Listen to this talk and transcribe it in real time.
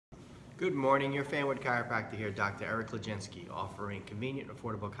Good morning, your Fanwood Chiropractor here, Dr. Chludzinski, offering convenient and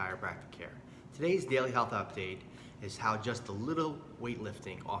affordable chiropractic care. Today's daily health update is how just a little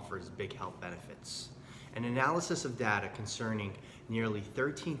weightlifting offers big health benefits. An analysis of data concerning nearly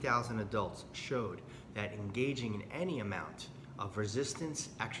 13,000 adults showed that engaging in any amount of resistance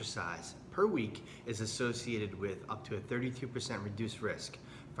exercise per week is associated with up to a 32% reduced risk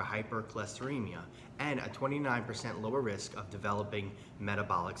for hypercholesterolemia and a 29% lower risk of developing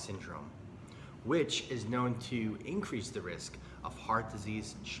metabolic syndrome, which is known to increase the risk of heart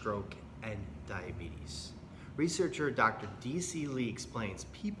disease, stroke, and diabetes. Researcher Dr. D.C. Lee explains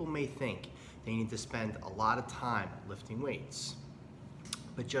people may think they need to spend a lot of time lifting weights,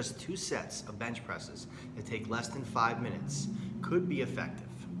 but just 2 sets of bench presses that take less than 5 minutes could be effective.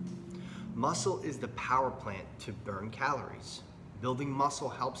 Muscle is the power plant to burn calories. Building muscle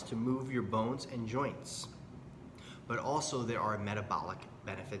helps to move your bones and joints, but also there are metabolic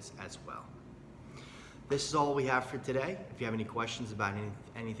benefits as well. This is all we have for today. If you have any questions about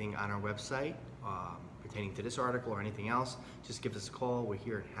anything on our website pertaining to this article or anything else, just give us a call. We're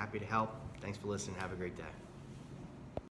here and happy to help. Thanks for listening. Have a great day.